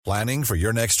Planning for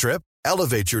your next trip?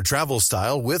 Elevate your travel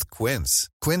style with Quince.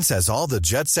 Quince has all the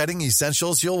jet-setting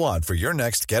essentials you'll want for your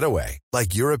next getaway,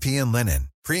 like European linen,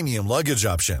 premium luggage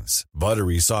options,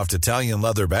 buttery soft Italian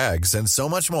leather bags, and so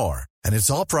much more. And it's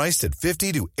all priced at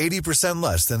 50 to 80%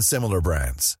 less than similar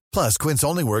brands. Plus, Quince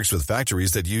only works with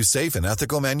factories that use safe and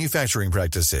ethical manufacturing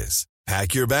practices.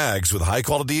 Pack your bags with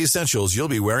high-quality essentials you'll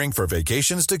be wearing for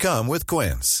vacations to come with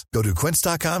Quince. Go to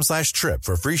quince.com/trip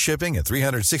for free shipping and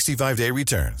 365-day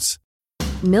returns.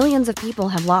 Millions of people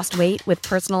have lost weight with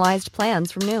personalized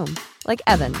plans from Noom. Like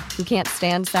Evan, who can't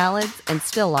stand salads and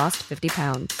still lost 50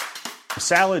 pounds.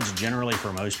 Salads generally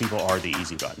for most people are the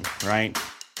easy button, right?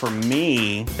 For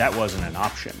me, that wasn't an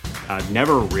option. I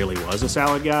never really was a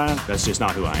salad guy. That's just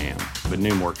not who I am. But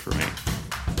Noom worked for me.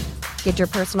 Get your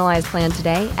personalized plan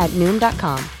today at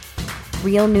Noom.com.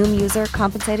 Real Noom user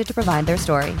compensated to provide their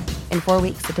story. In 4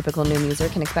 weeks, the typical Noom user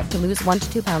can expect to lose 1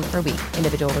 to 2 pounds per week.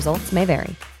 Individual results may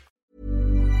vary.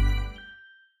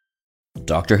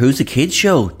 Doctor Who's a kids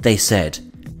show, they said.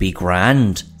 Be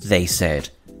grand, they said.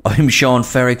 I'm Sean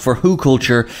Ferrick for Who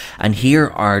Culture, and here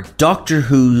are Doctor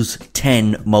Who's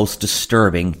 10 most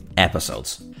disturbing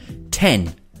episodes.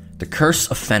 10. The Curse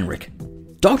of Fenric.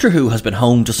 Doctor Who has been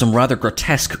home to some rather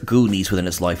grotesque Goonies within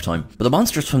its lifetime, but the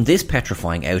monsters from this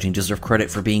petrifying outing deserve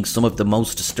credit for being some of the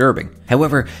most disturbing.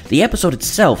 However, the episode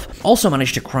itself also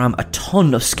managed to cram a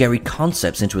ton of scary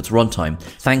concepts into its runtime,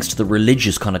 thanks to the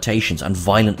religious connotations and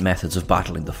violent methods of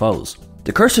battling the foes.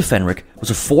 The Curse of Fenric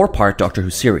was a 4-part Doctor Who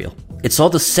serial. It saw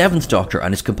the 7th Doctor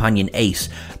and his companion Ace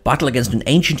battle against an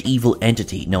ancient evil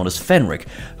entity known as Fenric,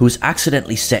 who was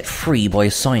accidentally set free by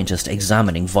a scientist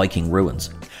examining Viking ruins.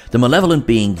 The malevolent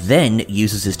being then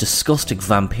uses his disgusting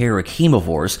vampiric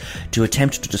hemovores to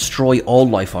attempt to destroy all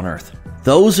life on Earth.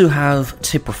 Those who have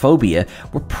typophobia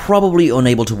were probably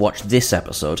unable to watch this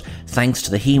episode thanks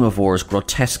to the hemovores'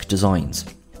 grotesque designs.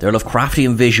 Their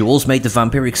Lovecraftian visuals made the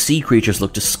vampiric sea creatures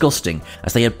look disgusting,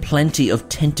 as they had plenty of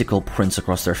tentacle prints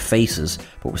across their faces,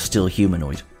 but were still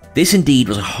humanoid. This indeed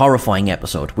was a horrifying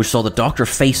episode, which saw the Doctor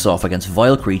face off against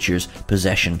vile creatures,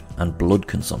 possession, and blood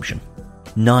consumption.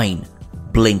 9.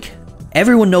 Blink.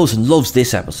 Everyone knows and loves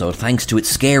this episode thanks to its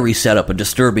scary setup and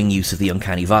disturbing use of the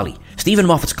Uncanny Valley. Stephen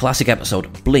Moffat's classic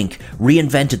episode, Blink,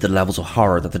 reinvented the levels of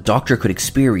horror that the Doctor could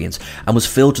experience and was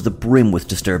filled to the brim with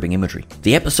disturbing imagery.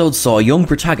 The episode saw a young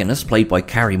protagonist, played by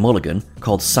Carey Mulligan,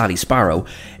 called Sally Sparrow,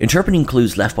 interpreting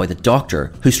clues left by the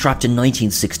Doctor, who's trapped in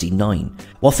 1969.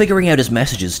 While figuring out his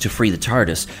messages to free the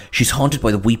TARDIS, she's haunted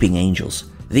by the Weeping Angels.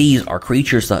 These are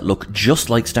creatures that look just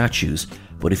like statues,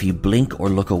 but if you blink or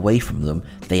look away from them,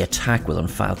 they attack with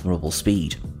unfathomable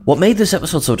speed. What made this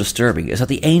episode so disturbing is that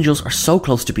the angels are so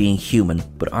close to being human,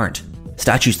 but aren't.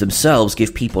 Statues themselves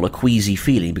give people a queasy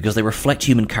feeling because they reflect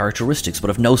human characteristics but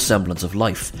have no semblance of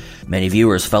life. Many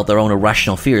viewers felt their own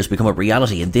irrational fears become a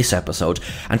reality in this episode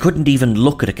and couldn't even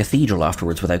look at a cathedral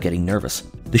afterwards without getting nervous.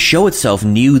 The show itself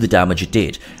knew the damage it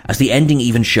did, as the ending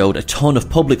even showed a ton of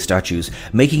public statues,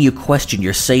 making you question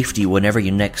your safety whenever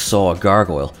you next saw a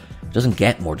gargoyle. It doesn't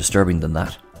get more disturbing than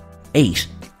that. 8.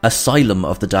 Asylum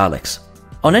of the Daleks.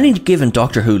 On any given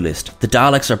Doctor Who list, the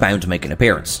Daleks are bound to make an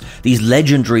appearance. These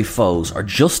legendary foes are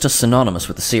just as synonymous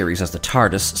with the series as the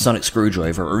TARDIS, Sonic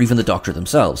Screwdriver, or even the Doctor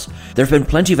themselves. There have been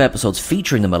plenty of episodes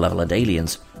featuring the malevolent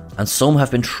aliens, and some have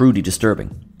been truly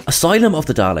disturbing. Asylum of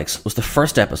the Daleks was the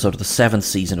first episode of the 7th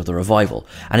season of the revival,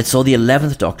 and it saw the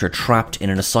 11th Doctor trapped in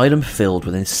an asylum filled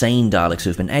with insane Daleks who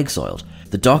have been exiled.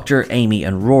 The Doctor, Amy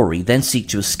and Rory then seek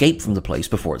to escape from the place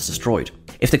before it's destroyed.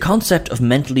 If the concept of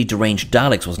mentally deranged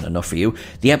Daleks wasn't enough for you,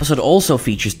 the episode also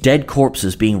features dead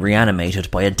corpses being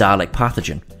reanimated by a Dalek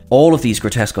pathogen. All of these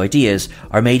grotesque ideas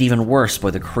are made even worse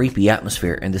by the creepy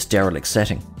atmosphere in this derelict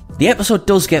setting. The episode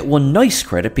does get one nice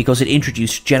credit because it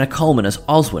introduced Jenna Coleman as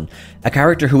Oswin, a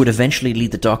character who would eventually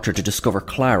lead the Doctor to discover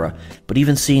Clara, but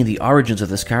even seeing the origins of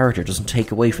this character doesn't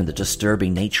take away from the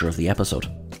disturbing nature of the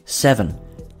episode. 7.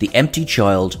 The Empty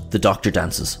Child, the Doctor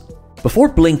Dances. Before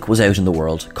Blink was out in the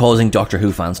world, causing Doctor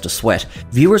Who fans to sweat,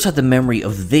 viewers had the memory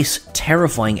of this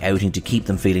terrifying outing to keep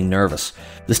them feeling nervous.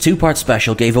 This 2-part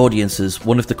special gave audiences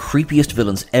one of the creepiest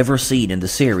villains ever seen in the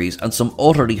series and some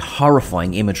utterly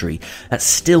horrifying imagery that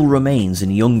still remains in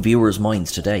young viewers'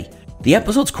 minds today. The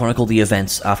episodes chronicle the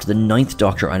events after the 9th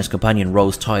Doctor and his companion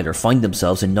Rose Tyler find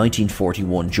themselves in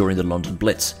 1941 during the London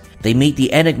Blitz. They meet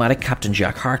the enigmatic Captain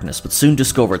Jack Harkness, but soon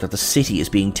discover that the city is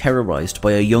being terrorised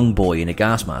by a young boy in a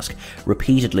gas mask,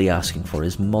 repeatedly asking for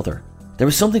his mother. There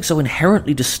is something so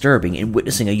inherently disturbing in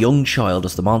witnessing a young child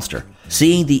as the monster.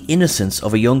 Seeing the innocence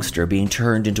of a youngster being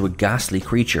turned into a ghastly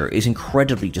creature is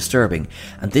incredibly disturbing,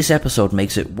 and this episode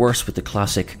makes it worse with the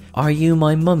classic "Are you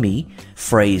my mummy?"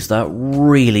 phrase that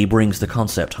really brings the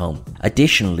concept home.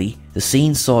 Additionally, the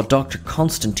scene saw Dr.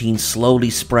 Constantine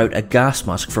slowly sprout a gas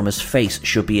mask from his face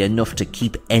should be enough to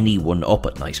keep anyone up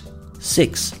at night.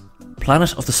 6.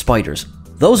 Planet of the Spiders.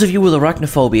 Those of you with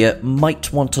arachnophobia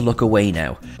might want to look away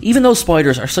now. Even though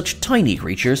spiders are such tiny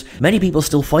creatures, many people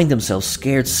still find themselves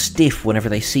scared stiff whenever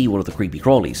they see one of the creepy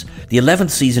crawlies. The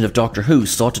 11th season of Doctor Who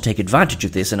sought to take advantage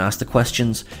of this and ask the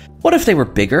questions, what if they were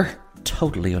bigger?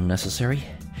 Totally unnecessary.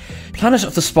 Planet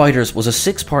of the Spiders was a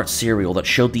 6-part serial that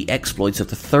showed the exploits of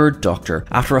the 3rd Doctor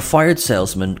after a fired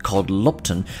salesman called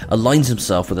Lupton aligns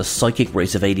himself with a psychic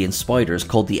race of alien spiders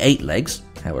called the Eight Legs,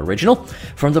 how original,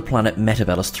 from the planet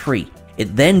Metabellus 3.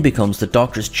 It then becomes the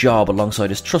Doctor's job alongside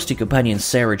his trusty companion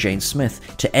Sarah Jane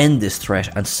Smith to end this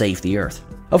threat and save the Earth.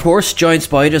 Of course, giant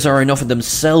spiders are enough in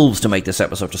themselves to make this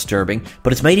episode disturbing,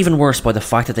 but it's made even worse by the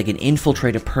fact that they can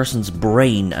infiltrate a person's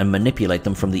brain and manipulate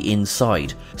them from the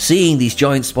inside. Seeing these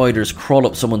giant spiders crawl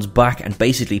up someone's back and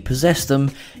basically possess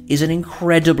them is an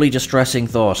incredibly distressing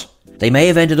thought. They may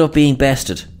have ended up being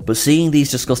bested, but seeing these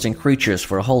disgusting creatures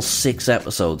for a whole 6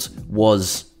 episodes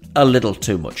was a little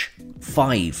too much.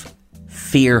 5.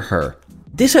 Fear Her.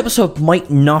 This episode might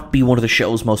not be one of the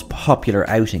show's most popular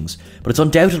outings, but it's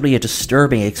undoubtedly a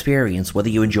disturbing experience whether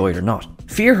you enjoy it or not.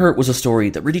 Fear Her was a story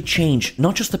that really changed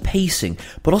not just the pacing,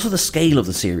 but also the scale of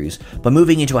the series, by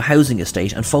moving into a housing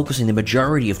estate and focusing the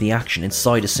majority of the action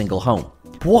inside a single home.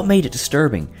 But what made it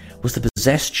disturbing was the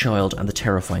possessed child and the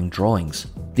terrifying drawings.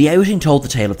 The outing told the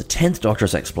tale of the 10th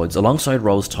Doctor's exploits alongside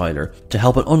Rose Tyler to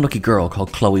help an unlucky girl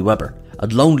called Chloe Webber, a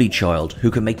lonely child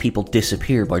who can make people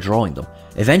disappear by drawing them.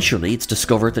 Eventually, it's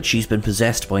discovered that she's been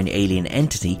possessed by an alien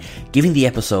entity, giving the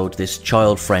episode this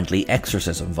child-friendly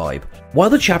exorcism vibe. While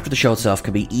the chapter of the show itself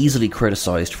can be easily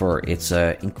criticised for its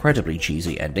incredibly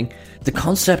cheesy ending, the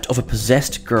concept of a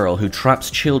possessed girl who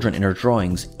traps children in her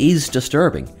drawings is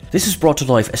disturbing. This is brought to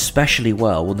life especially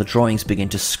well when the drawings begin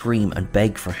to scream and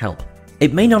beg for help.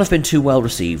 It may not have been too well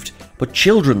received, but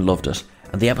children loved it,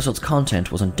 and the episode's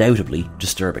content was undoubtedly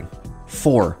disturbing.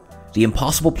 4. The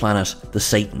Impossible Planet, the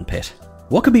Satan Pit.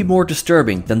 What could be more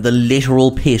disturbing than the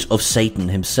literal pit of Satan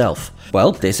himself?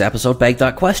 Well, this episode begged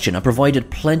that question and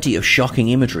provided plenty of shocking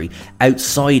imagery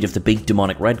outside of the big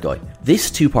demonic red guy.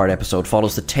 This 2-part episode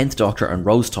follows the 10th Doctor and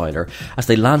Rose Tyler as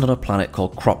they land on a planet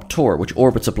called Crop Tor, which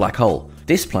orbits a black hole.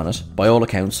 This planet, by all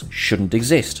accounts, shouldn't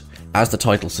exist, as the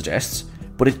title suggests,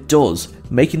 but it does,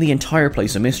 making the entire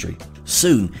place a mystery.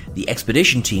 Soon, the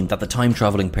expedition team that the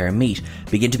time-travelling pair meet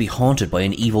begin to be haunted by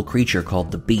an evil creature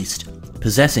called the Beast,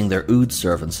 possessing their Ood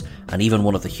servants and even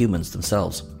one of the humans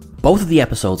themselves. Both of the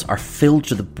episodes are filled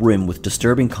to the brim with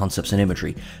disturbing concepts and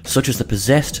imagery, such as the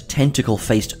possessed,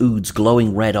 tentacle-faced Ood's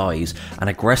glowing red eyes and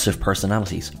aggressive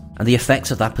personalities, and the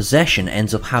effects of that possession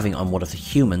ends up having on one of the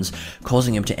humans,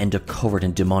 causing him to end up covered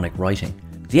in demonic writing.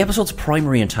 The episode's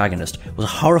primary antagonist was a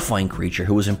horrifying creature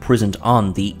who was imprisoned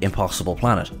on the Impossible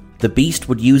Planet. The Beast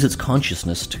would use its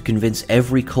consciousness to convince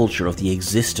every culture of the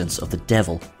existence of the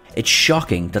devil. It's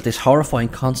shocking that this horrifying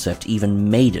concept even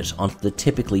made it onto the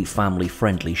typically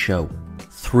family-friendly show.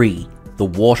 3. The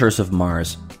Waters of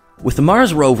Mars. With the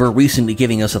Mars rover recently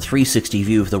giving us a 360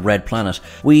 view of the Red Planet,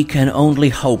 we can only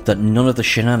hope that none of the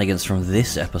shenanigans from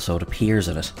this episode appears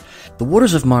in it. The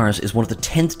Waters of Mars is one of the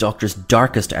 10th Doctor's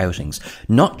darkest outings,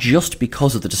 not just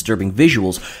because of the disturbing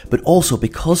visuals, but also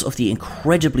because of the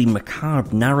incredibly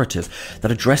macabre narrative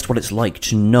that addressed what it's like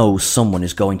to know someone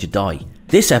is going to die.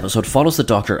 This episode follows the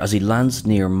Doctor as he lands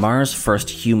near Mars'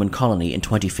 first human colony in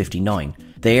 2059.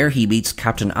 There, he meets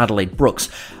Captain Adelaide Brooks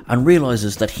and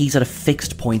realises that he's at a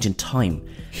fixed point in time.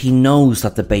 He knows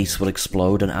that the base will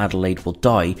explode and Adelaide will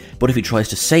die, but if he tries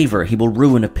to save her, he will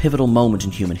ruin a pivotal moment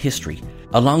in human history.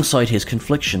 Alongside his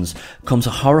conflictions comes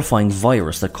a horrifying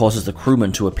virus that causes the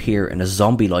crewmen to appear in a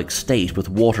zombie-like state with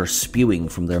water spewing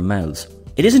from their mouths.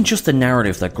 It isn't just the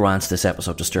narrative that grants this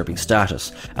episode disturbing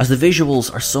status, as the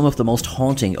visuals are some of the most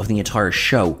haunting of the entire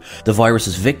show. The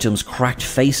virus's victims' cracked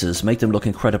faces make them look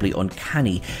incredibly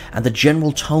uncanny, and the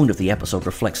general tone of the episode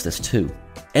reflects this too.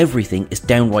 Everything is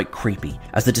downright creepy,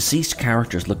 as the deceased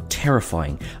characters look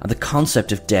terrifying, and the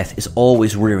concept of death is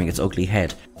always rearing its ugly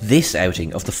head. This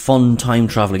outing of the fun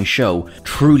time-travelling show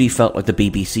truly felt like the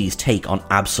BBC's take on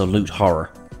absolute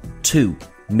horror. 2.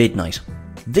 Midnight.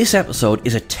 This episode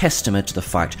is a testament to the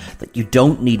fact that you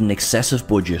don't need an excessive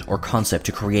budget or concept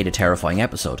to create a terrifying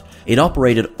episode. It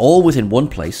operated all within one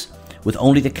place, with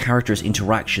only the characters'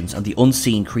 interactions and the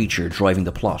unseen creature driving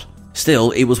the plot.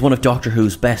 Still, it was one of Doctor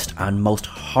Who's best and most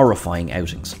horrifying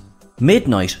outings.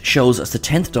 Midnight shows as the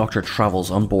 10th Doctor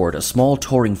travels on board a small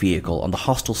touring vehicle on the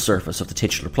hostile surface of the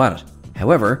titular planet.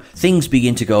 However, things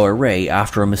begin to go awry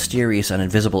after a mysterious and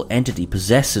invisible entity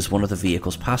possesses one of the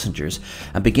vehicle's passengers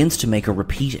and begins to make her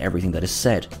repeat everything that is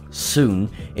said. Soon,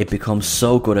 it becomes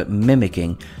so good at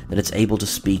mimicking that it's able to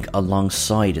speak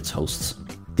alongside its hosts.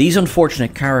 These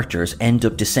unfortunate characters end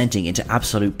up descending into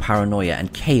absolute paranoia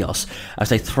and chaos as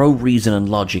they throw reason and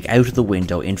logic out of the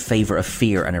window in favour of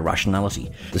fear and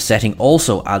irrationality. The setting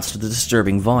also adds to the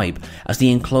disturbing vibe, as the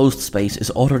enclosed space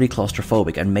is utterly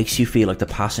claustrophobic and makes you feel like the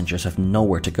passengers have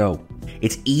nowhere to go.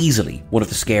 It's easily one of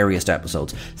the scariest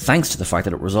episodes, thanks to the fact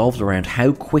that it revolves around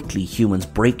how quickly humans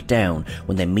break down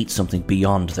when they meet something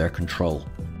beyond their control.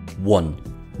 1.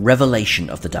 Revelation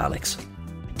of the Daleks.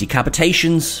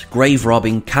 Decapitations, grave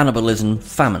robbing, cannibalism,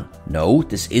 famine. No,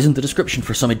 this isn't the description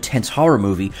for some intense horror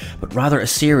movie, but rather a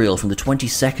serial from the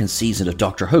 22nd season of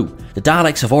Doctor Who. The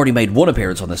Daleks have already made one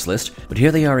appearance on this list, but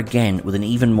here they are again with an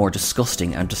even more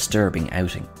disgusting and disturbing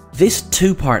outing. This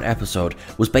 2-part episode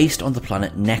was based on the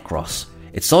planet Necros.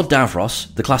 It saw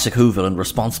Davros, the classic Who villain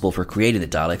responsible for creating the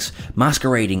Daleks,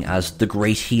 masquerading as the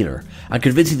Great Healer and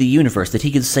convincing the universe that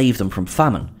he can save them from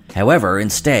famine. However,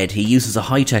 instead, he uses a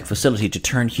high-tech facility to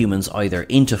turn humans either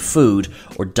into food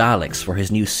or Daleks for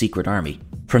his new secret army.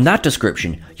 From that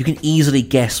description, you can easily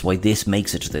guess why this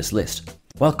makes it to this list.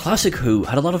 While classic Who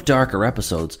had a lot of darker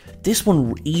episodes, this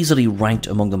one easily ranked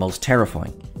among the most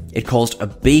terrifying. It caused a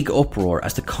big uproar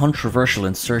as the controversial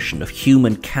insertion of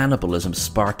human cannibalism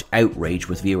sparked outrage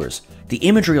with viewers. The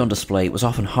imagery on display was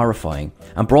often horrifying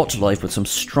and brought to life with some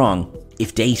strong,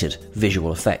 if dated,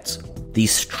 visual effects.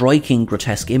 These striking,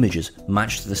 grotesque images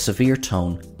matched the severe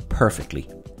tone perfectly.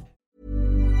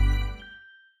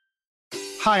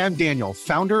 Hi, I'm Daniel,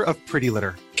 founder of Pretty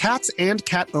Litter. Cats and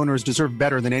cat owners deserve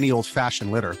better than any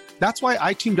old-fashioned litter. That's why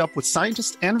I teamed up with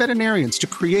scientists and veterinarians to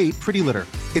create Pretty Litter.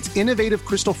 Its innovative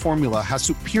crystal formula has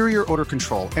superior odor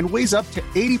control and weighs up to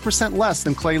 80% less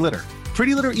than clay litter.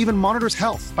 Pretty Litter even monitors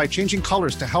health by changing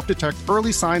colors to help detect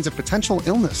early signs of potential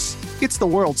illness. It's the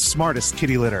world's smartest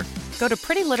kitty litter. Go to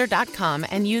prettylitter.com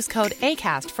and use code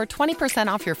ACAST for 20%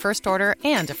 off your first order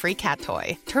and a free cat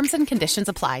toy. Terms and conditions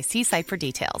apply. See site for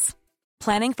details.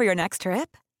 Planning for your next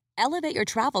trip? Elevate your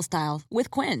travel style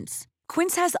with Quince.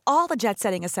 Quince has all the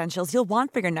jet-setting essentials you'll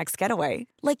want for your next getaway,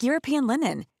 like European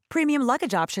linen, premium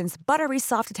luggage options, buttery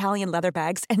soft Italian leather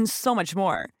bags, and so much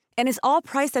more. And is all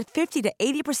priced at 50 to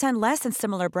 80% less than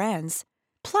similar brands.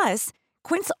 Plus,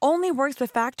 Quince only works with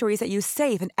factories that use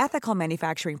safe and ethical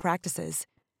manufacturing practices.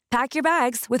 Pack your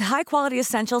bags with high-quality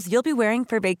essentials you'll be wearing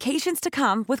for vacations to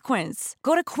come with Quince.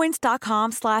 Go to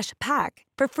quince.com/pack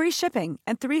for free shipping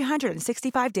and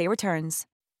 365-day returns.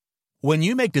 When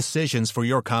you make decisions for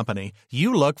your company,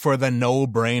 you look for the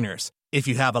no-brainers. If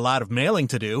you have a lot of mailing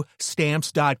to do,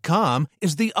 Stamps.com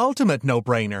is the ultimate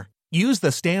no-brainer. Use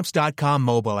the Stamps.com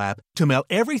mobile app to mail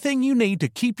everything you need to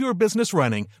keep your business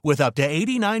running with up to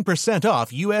 89%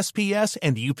 off USPS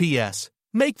and UPS.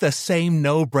 Make the same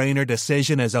no-brainer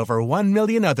decision as over 1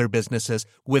 million other businesses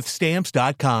with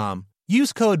Stamps.com.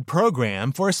 Use code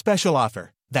PROGRAM for a special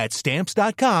offer. That's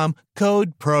Stamps.com,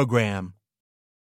 code PROGRAM.